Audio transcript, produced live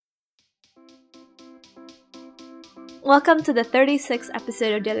Welcome to the 36th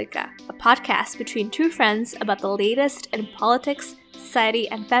episode of Delika, a podcast between two friends about the latest in politics, society,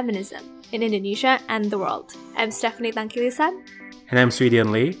 and feminism in Indonesia and the world. I'm Stephanie Tangkilisan. And I'm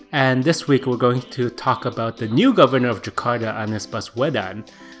Sweden Lee. And this week we're going to talk about the new governor of Jakarta, Baswedan,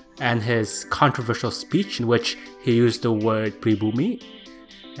 and his controversial speech in which he used the word pribumi.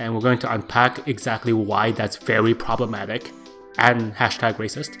 And we're going to unpack exactly why that's very problematic and hashtag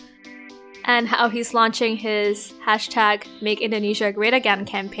racist. And how he's launching his hashtag Make Indonesia Great Again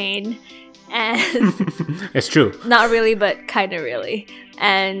campaign. And it's true. Not really, but kind of really.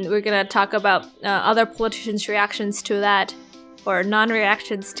 And we're going to talk about other politicians' reactions to that, or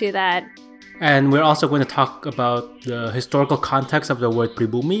non-reactions to that. And we're also going to talk about the historical context of the word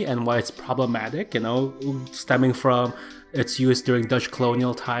pribumi and why it's problematic, stemming from its use during Dutch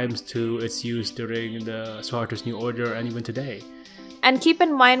colonial times to its use during the Suharto's New Order and even today. And keep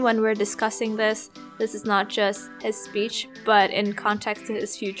in mind when we're discussing this is not just his speech, but in context to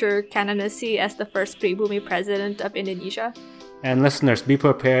his future candidacy as the first pribumi president of Indonesia. And listeners, be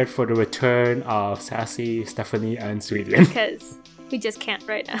prepared for the return of Sassy, Stephanie, and Sweden. Because we just can't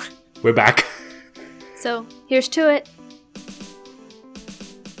right now. We're back. So, here's to it.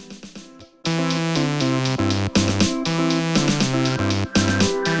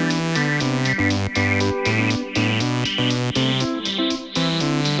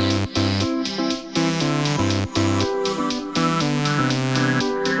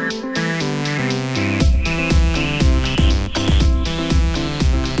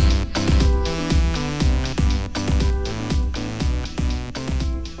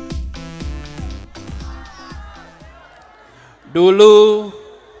 Dulu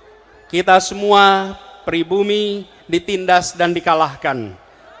kita semua pribumi ditindas dan dikalahkan.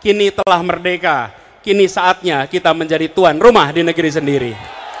 Kini telah merdeka. Kini saatnya kita menjadi tuan rumah di negeri sendiri.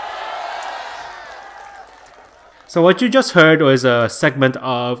 So what you just heard was a segment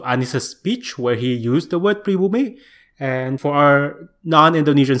of Anies's speech where he used the word pribumi. And for our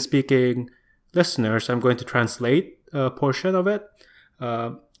non-Indonesian speaking listeners, I'm going to translate a portion of it.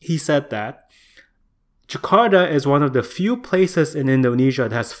 He said that Jakarta is one of the few places in Indonesia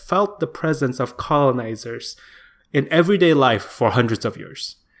that has felt the presence of colonizers in everyday life for hundreds of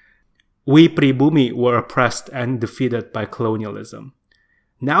years. We pribumi were oppressed and defeated by colonialism.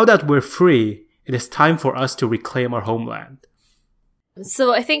 Now that we're free, it is time for us to reclaim our homeland.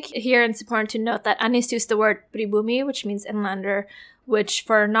 So I think here it's important to note that Anies used the word pribumi, which means inlander, which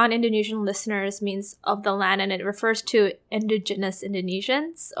for non-Indonesian listeners means of the land, and it refers to indigenous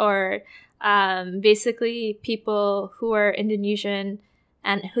Indonesians, or basically people who are Indonesian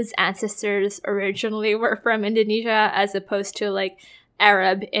and whose ancestors originally were from Indonesia, as opposed to like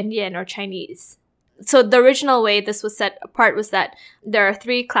Arab, Indian, or Chinese. So the original way this was set apart was that there are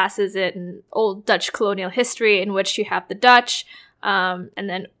three classes in old Dutch colonial history, in which you have the Dutch, and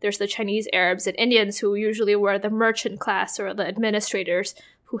then there's the Chinese, Arabs, and Indians, who usually were the merchant class or the administrators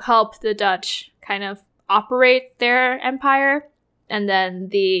who helped the Dutch kind of operate their empire. And then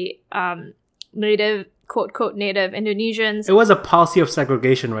the native, quote-quote, native Indonesians. It was a policy of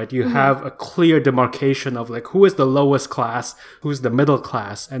segregation, right? You have a clear demarcation of like who is the lowest class, who's the middle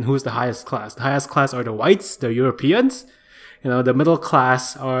class, and who's the highest class. The highest class are the whites, the Europeans. The middle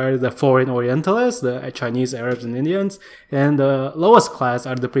class are the foreign Orientalists, the Chinese, Arabs, and Indians. And the lowest class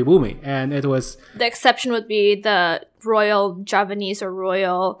are the pribumi. And it was... The exception would be the royal Javanese or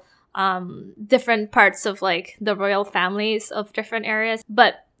royal... different parts of like the royal families of different areas.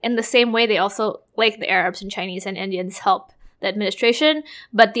 But in the same way, they also, like the Arabs and Chinese and Indians, help the administration.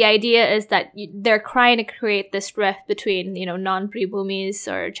 But the idea is that they're trying to create this rift between,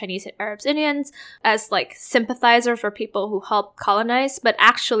 non-pribumis or Chinese, Arabs, Indians as like sympathizers or people who help colonize. But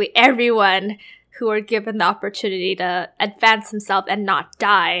actually everyone who are given the opportunity to advance themselves and not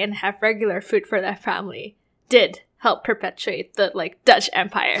die and have regular food for their family did help perpetuate the Dutch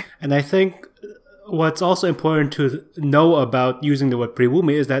Empire. And I think what's also important to know about using the word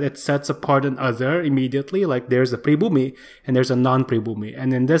pribumi is that it sets apart an other immediately. Like there's a pribumi and there's a non-pribumi.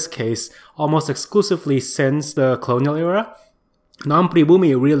 And in this case, almost exclusively since the colonial era,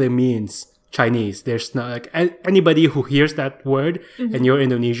 non-pribumi really means Chinese. There's not like anybody who hears that word and you're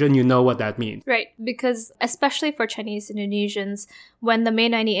Indonesian, you know what that means. Right, because especially for Chinese Indonesians, when the May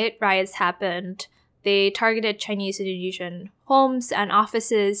 98 riots happened, they targeted Chinese Indonesian homes and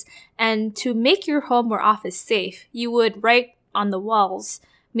offices, and to make your home or office safe, you would write on the walls,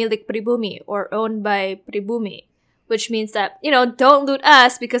 milik pribumi, or owned by pribumi, which means that, don't loot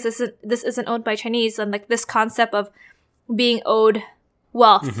us because this isn't owned by Chinese, and like this concept of being owed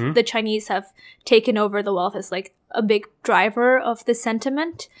wealth. The Chinese have taken over the wealth as like a big driver of the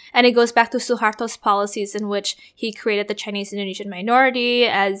sentiment. And it goes back to Suharto's policies in which he created the Chinese-Indonesian minority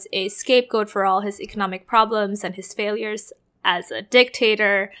as a scapegoat for all his economic problems and his failures as a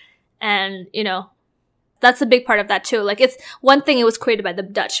dictator. And, you know, that's a big part of that too. Like, it's one thing, it was created by the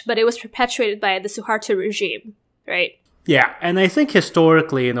Dutch, but it was perpetuated by the Suharto regime, right? Yeah, and I think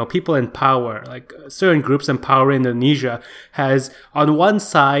historically, you know, people in power, like certain groups in power in Indonesia, has on one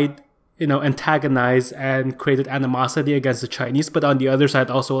side, you know, antagonized and created animosity against the Chinese, but on the other side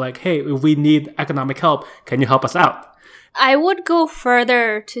also like, hey, if we need economic help, can you help us out? I would go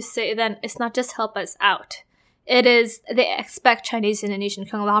further to say that it's not just help us out. It is, they expect Chinese-Indonesian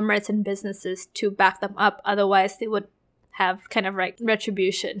conglomerates and businesses to back them up. Otherwise, they would have kind of like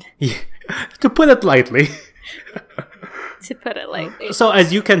retribution. Yeah. To put it lightly. To put it lightly. So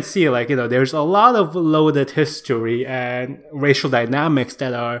as you can see, like, you know, there's a lot of loaded history and racial dynamics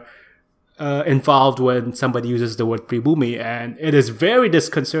that are involved when somebody uses the word pribumi. And it is very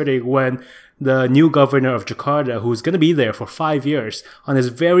disconcerting when the new governor of Jakarta, who's going to be there for 5 years, on his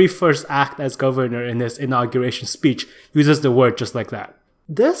very first act as governor in his inauguration speech, uses the word just like that.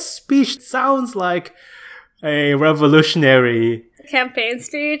 This speech sounds like a revolutionary campaign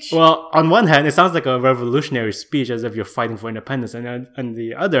speech. Well, on one hand, it sounds like a revolutionary speech as if you're fighting for independence. And on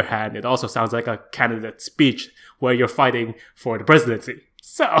the other hand, it also sounds like a candidate speech where you're fighting for the presidency.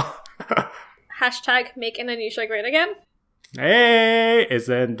 So... Hashtag make Indonesia great again. Hey,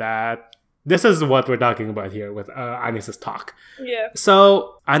 isn't that... This is what we're talking about here with Anis's talk. Yeah.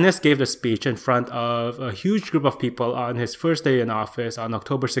 So, Anis gave the speech in front of a huge group of people on his first day in office on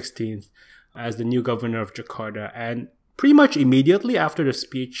October 16th as the new governor of Jakarta. And pretty much immediately after the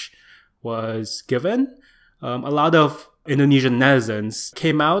speech was given, a lot of Indonesian netizens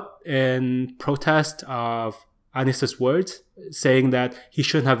came out in protest of Anis's words, saying that he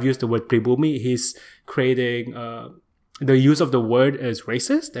shouldn't have used the word pribumi. He's creating... the use of the word is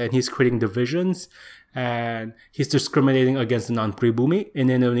racist, and he's creating divisions, and he's discriminating against the non-pribumi in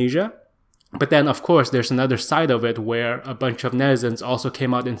Indonesia. But then, of course, there's another side of it where a bunch of netizens also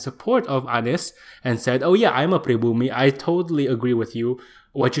came out in support of Anis and said, oh yeah, I'm a pribumi. I totally agree with you.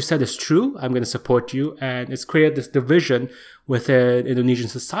 What you said is true. I'm going to support you. And it's created this division within Indonesian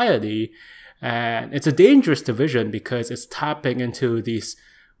society. And it's a dangerous division because it's tapping into these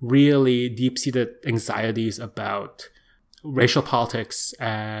really deep-seated anxieties about racial politics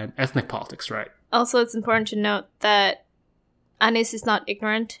and ethnic politics, right? Also, it's important to note that Anis is not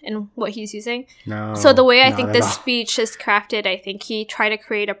ignorant in what he's using. No. So the way I think this speech is crafted, I think he tried to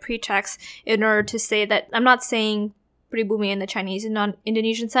create a pretext in order to say that I'm not saying pribumi in the Chinese and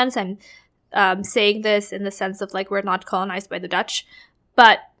non-Indonesian sense. I'm saying this in the sense of like we're not colonized by the Dutch.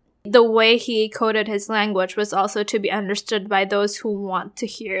 But the way he coded his language was also to be understood by those who want to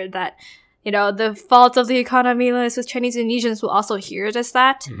hear that, you know, the fault of the economy lies with Chinese-Indonesians will also hear it as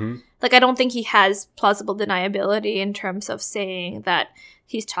that. Mm-hmm. Like, I don't think he has plausible deniability in terms of saying that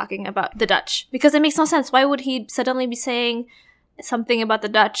he's talking about the Dutch. Because it makes no sense. Why would he suddenly be saying something about the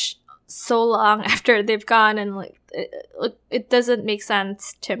Dutch so long after they've gone? And, like, it doesn't make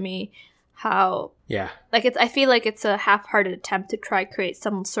sense to me how... Yeah. Like, I feel like it's a half-hearted attempt to try to create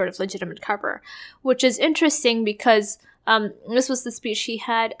some sort of legitimate cover. Which is interesting because... this was the speech he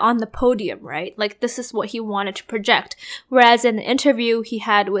had on the podium, right? Like, this is what he wanted to project. Whereas in the interview he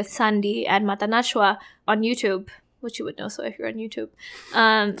had with Sandi and Mata Najwa on YouTube, which you would know so if you're on YouTube.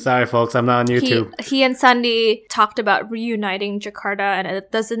 Sorry, folks, I'm not on YouTube. He and Sandi talked about reuniting Jakarta, and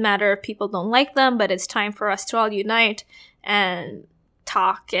it doesn't matter if people don't like them, but it's time for us to all unite and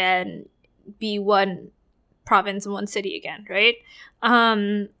talk and be one province and one city again, right?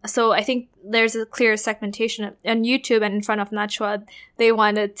 So I think there's a clear segmentation on YouTube, and in front of Najwa, they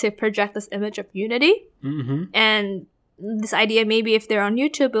wanted to project this image of unity. Mm-hmm. And this idea, maybe if they're on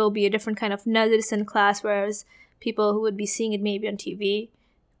YouTube, it'll be a different kind of netizen class, whereas people who would be seeing it maybe on TV,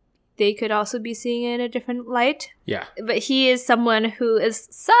 they could also be seeing it in a different light. Yeah. But he is someone who is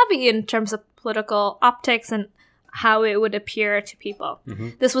savvy in terms of political optics and how it would appear to people.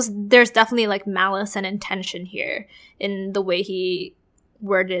 Mm-hmm. There's definitely like malice and intention here in the way he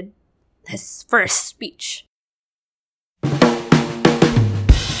worded his first speech.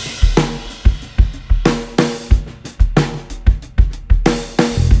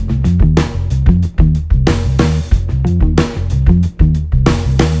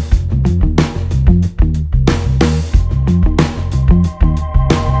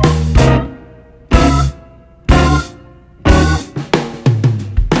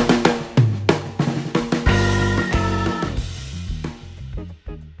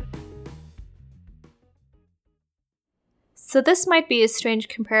 So this might be a strange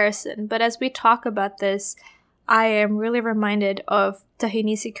comparison, but as we talk about this, I am really reminded of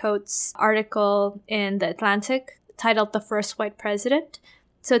Ta-Nehisi Coates' article in The Atlantic titled The First White President.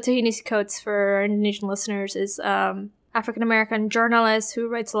 So Ta-Nehisi Coates, for our Indonesian listeners, is African-American journalist who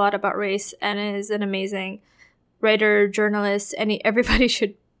writes a lot about race and is an amazing writer, journalist, and everybody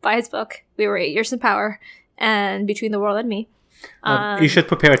should buy his book. We Were 8 Years in Power and Between the World and Me. You should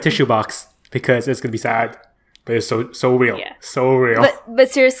prepare a tissue box because it's going to be sad. But it's so real. Yeah. So real.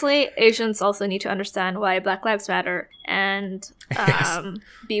 But seriously, Asians also need to understand why Black Lives Matter and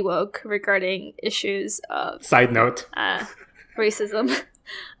be woke regarding issues of... Side note. Racism.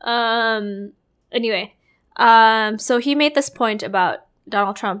 Anyway, so he made this point about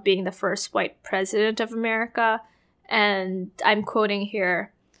Donald Trump being the first white president of America, and I'm quoting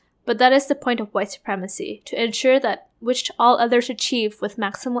here, "But that is the point of white supremacy, to ensure that which all others achieve with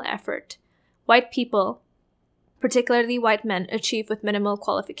maximal effort, white people, particularly white men, achieve with minimal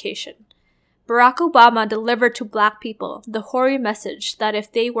qualification. Barack Obama delivered to black people the hoary message that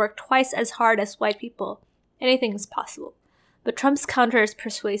if they work twice as hard as white people, anything is possible. But Trump's counter is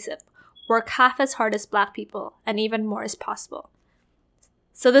persuasive. Work half as hard as black people, and even more is possible."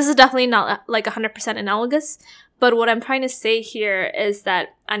 So this is definitely not like 100% analogous, but what I'm trying to say here is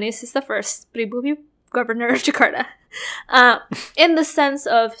that Anies is the first pribumi governor of Jakarta, in the sense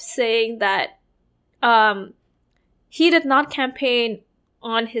of saying that he did not campaign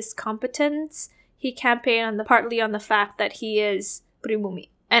on his competence. He campaigned partly on the fact that he is pribumi,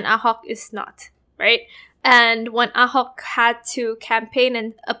 and Ahok is not, right? And when Ahok had to campaign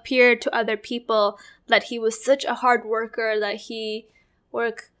and appear to other people that he was such a hard worker, that he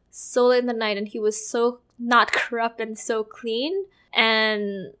worked so late in the night and he was so not corrupt and so clean,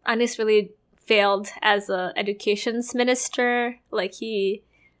 and Anies really failed as a educations minister. Like, he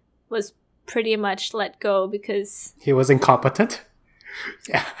was pretty much let go because he was incompetent.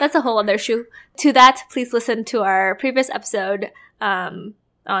 Yeah, that's a whole other issue. To that, please listen to our previous episode on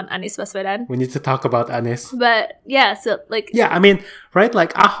Anies Baswedan. We need to talk about Anies. But yeah, so like... Yeah, I mean, right,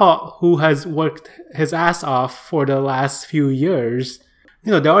 like Ahok, who has worked his ass off for the last few years,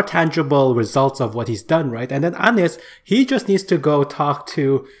 you know, there are tangible results of what he's done, right? And then Anies, he just needs to go talk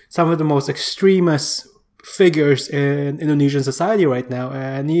to some of the most extremist figures in Indonesian society right now,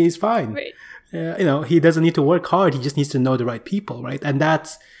 and he's fine. Right. You know, he doesn't need to work hard. He just needs to know the right people, right? And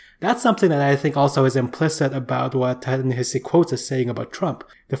that's something that I think also is implicit about what Ta-Nehisi Coates is saying about Trump.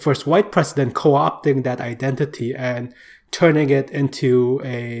 The first white president co-opting that identity and turning it into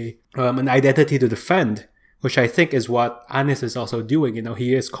an identity to defend, which I think is what Anies is also doing. You know,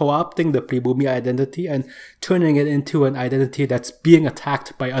 he is co-opting the pribumi identity and turning it into an identity that's being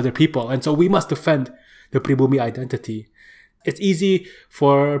attacked by other people. And so we must defend the pribumi identity. It's easy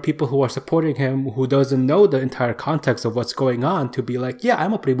for people who are supporting him, who doesn't know the entire context of what's going on, to be like, yeah,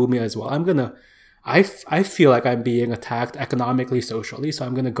 I'm a pribumi as well. I feel like I'm being attacked economically, socially, so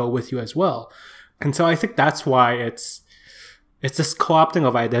I'm going to go with you as well. And so I think that's why it's this co-opting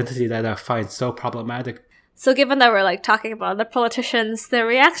of identity that I find so problematic. So given that we're like talking about other politicians, the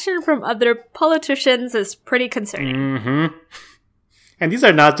reaction from other politicians is pretty concerning. Mm-hmm. And these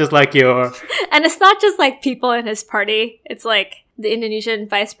are not just like your... And it's not just like people in his party. It's like the Indonesian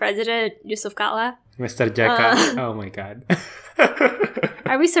vice president, Yusuf Kala. Mr. Jaka. Oh my God.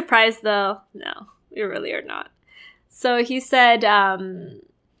 Are we surprised though? No, we really are not. So he said,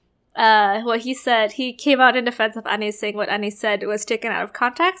 he came out in defense of Anies, saying what Anies said was taken out of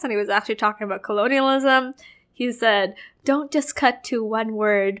context, and he was actually talking about colonialism. He said, "Don't just cut to one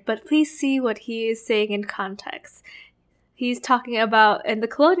word, but please see what he is saying in context." He's talking about, in the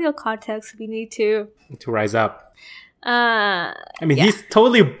colonial context, we need to rise up. I mean, yeah. He's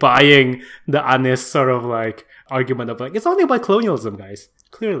totally buying the Anies sort of like argument of like, it's only about colonialism, guys.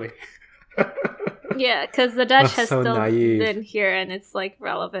 Clearly. Yeah, because the Dutch has so still naive. been here and it's like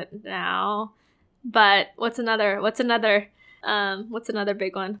relevant now. But what's another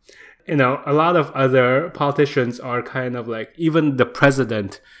big one? You know, a lot of other politicians are kind of like, even the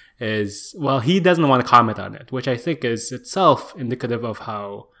president is, well, he doesn't want to comment on it, which I think is itself indicative of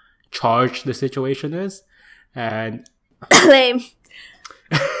how charged the situation is. And lame.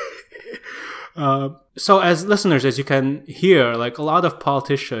 So as listeners, as you can hear, like a lot of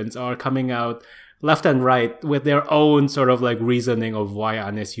politicians are coming out left and right with their own sort of like reasoning of why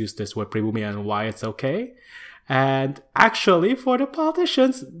Anies used this word pribumi and why it's okay. And actually, for the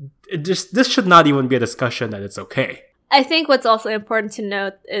politicians, this should not even be a discussion that it's okay. I think what's also important to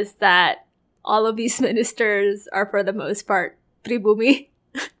note is that all of these ministers are, for the most part, pribumi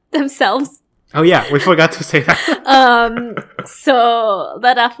themselves. Oh yeah, we forgot to say that. So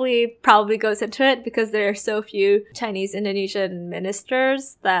that definitely probably goes into it because there are so few Chinese-Indonesian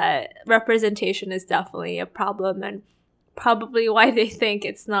ministers that representation is definitely a problem and probably why they think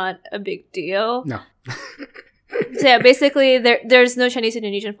it's not a big deal. No. So yeah, basically there's no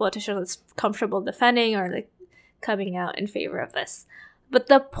Chinese-Indonesian politician that's comfortable defending or like coming out in favor of this. But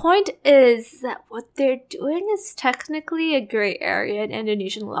the point is that what they're doing is technically a gray area in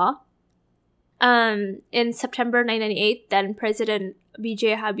Indonesian law. In September 1998, then President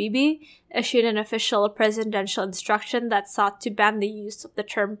B.J. Habibie issued an official presidential instruction that sought to ban the use of the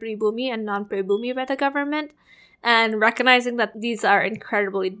term pribumi and non-pribumi by the government, and recognizing that these are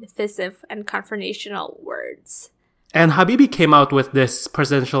incredibly divisive and confrontational words. And Habibie came out with this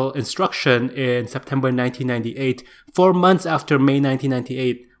presidential instruction in September 1998, 4 months after May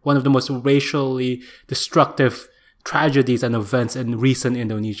 1998, one of the most racially destructive tragedies and events in recent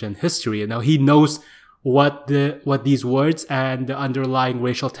Indonesian history. And now he knows what these words and the underlying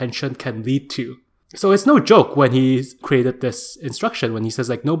racial tension can lead to. So it's no joke when he created this instruction, when he says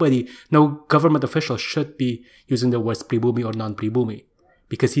like no government official should be using the words pribumi or non-pribumi,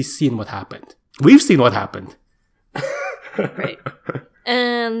 because he's seen what happened. We've seen what happened. Right.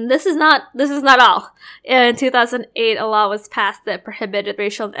 And this is not all. In 2008, a law was passed that prohibited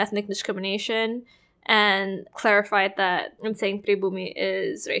racial and ethnic discrimination and clarified that saying pribumi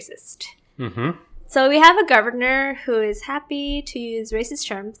is racist. Mm-hmm. So we have a governor who is happy to use racist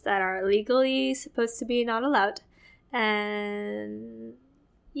terms that are legally supposed to be not allowed. And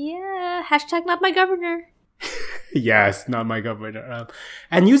yeah, hashtag not my governor. Yes, not my governor.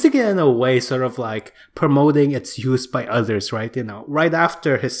 And using it in a way sort of like promoting its use by others, right? You know, right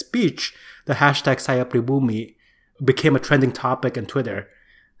after his speech, the hashtag Saya Pribumi became a trending topic on Twitter.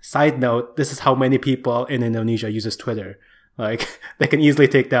 Side note, this is how many people in Indonesia uses Twitter. Like, they can easily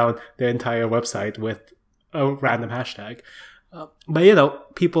take down their entire website with a random hashtag. But, you know,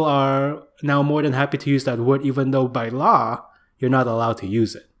 people are now more than happy to use that word, even though by law, you're not allowed to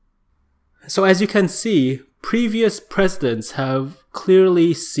use it. So as you can see, previous presidents have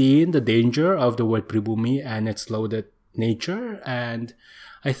clearly seen the danger of the word pribumi and its loaded nature. And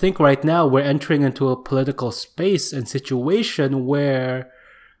I think right now we're entering into a political space and situation where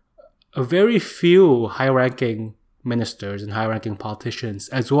a very few high-ranking ministers and high-ranking politicians,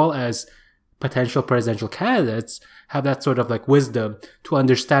 as well as potential presidential candidates, have that sort of like wisdom to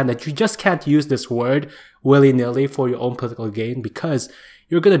understand that you just can't use this word willy-nilly for your own political gain, because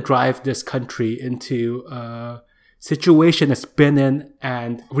you're going to drive this country into a situation it's been in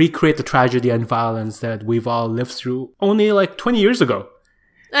and recreate the tragedy and violence that we've all lived through only like 20 years ago.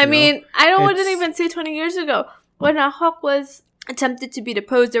 I mean, I wouldn't even say 20 years ago. When Ahok was attempted to be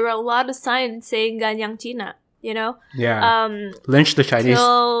deposed, there were a lot of signs saying Ganyang Cina, you know? Yeah. Lynch the Chinese.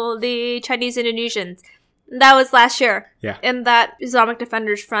 Kill the Chinese-Indonesians. That was last year. Yeah. In that Islamic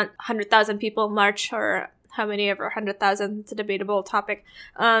Defenders Front, 100,000 people march, or how many ever, 100,000, it's a debatable topic.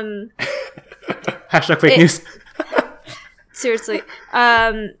 Hashtag fake news. Seriously.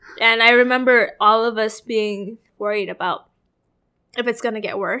 And I remember all of us being worried about if it's going to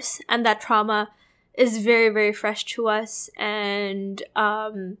get worse. And that trauma is very, very fresh to us. And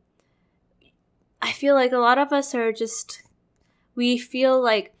I feel like a lot of us are just, we feel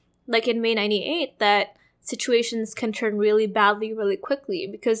like in May 98, that situations can turn really badly really quickly.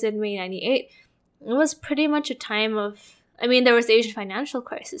 Because in May 98, it was pretty much a time of, I mean, there was the Asian financial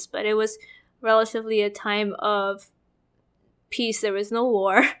crisis, but it was relatively a time of peace. There was no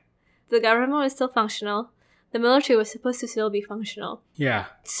war. The government was still functional. The military was supposed to still be functional. Yeah.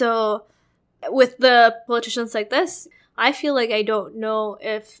 So with the politicians like this, I feel like I don't know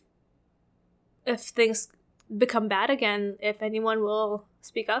if things become bad again, if anyone will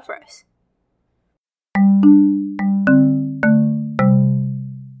speak up for us.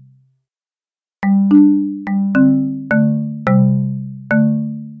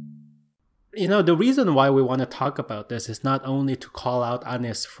 You know, the reason why we want to talk about this is not only to call out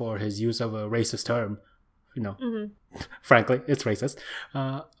Anies for his use of a racist term, you know, frankly, it's racist,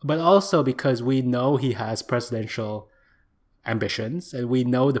 but also because we know he has presidential ambitions, and we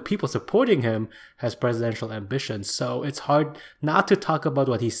know the people supporting him has presidential ambitions. So it's hard not to talk about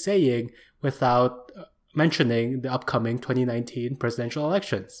what he's saying without mentioning the upcoming 2019 presidential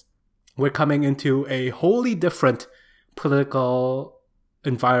elections. We're coming into a wholly different political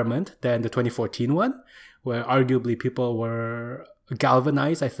environment than the 2014 one, where arguably people were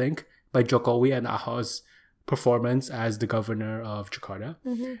galvanized, I think, by Jokowi and Ahok's performance as the governor of Jakarta.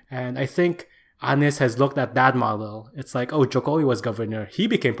 And I think Anies has looked at that model. It's like, oh, Jokowi was governor, he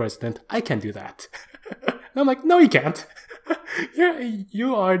became president, I can do that. And I'm like, no, you can't.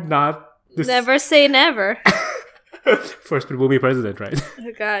 You are not Never say never. First pribumi president, right?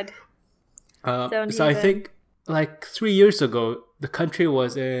 Oh, God. So I think like 3 years ago, the country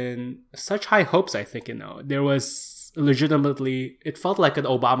was in such high hopes, I think, There was legitimately, it felt like an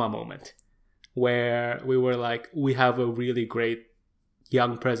Obama moment where we were like, we have a really great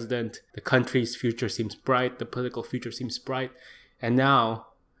young president. The country's future seems bright. The political future seems bright. And now,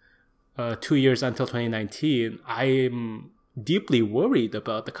 2 years until 2019, I'm deeply worried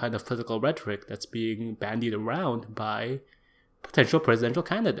about the kind of political rhetoric that's being bandied around by potential presidential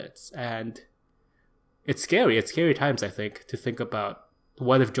candidates. And it's scary. It's scary times, I think, to think about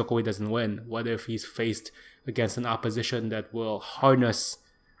what if Jokowi doesn't win? What if he's faced against an opposition that will harness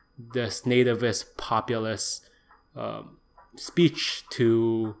this nativist, populist speech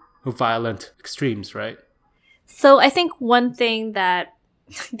to violent extremes, right? So I think one thing that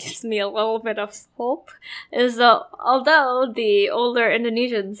gives me a little bit of hope is although the older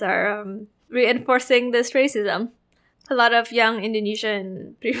Indonesians are reinforcing this racism, a lot of young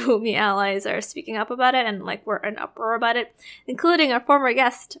Indonesian pribumi allies are speaking up about it, and like we're in uproar about it, including our former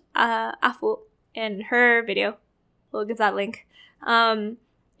guest Ahok in her video. We'll give that link.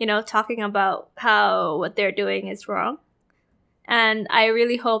 Talking about how what they're doing is wrong, and I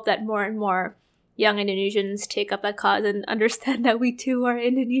really hope that more and more young Indonesians take up that cause and understand that we too are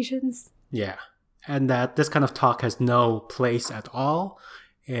Indonesians. Yeah, and that this kind of talk has no place at all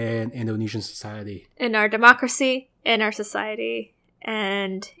in Indonesian society. In our democracy, in our society,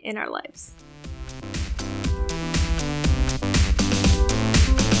 and in our lives.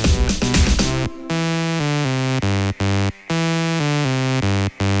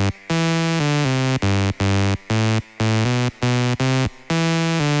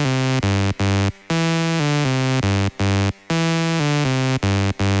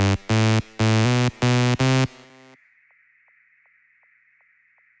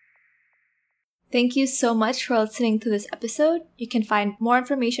 Thank you so much for listening to this episode. You can find more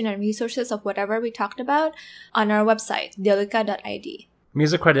information and resources of whatever we talked about on our website, dialogica.id.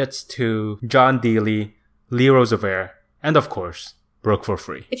 Music credits to John Dealey, Lee Roosevelt, and of course, Broke for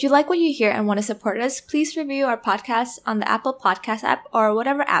Free. If you like what you hear and want to support us, please review our podcast on the Apple Podcast app or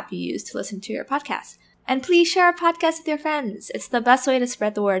whatever app you use to listen to your podcast. And please share our podcast with your friends. It's the best way to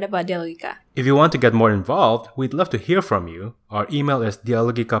spread the word about Dialogica. If you want to get more involved, we'd love to hear from you. Our email is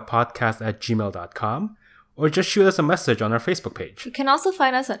dialogicapodcast@gmail.com, or just shoot us a message on our Facebook page. You can also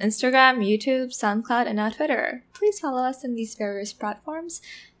find us on Instagram, YouTube, SoundCloud, and now Twitter. Please follow us in these various platforms.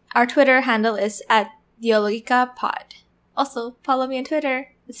 Our Twitter handle is @dialogicapod. Also, follow me on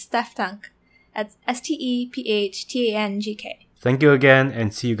Twitter. It's Steftang. That's STEPHTANGK. Thank you again,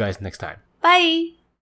 and see you guys next time. Bye!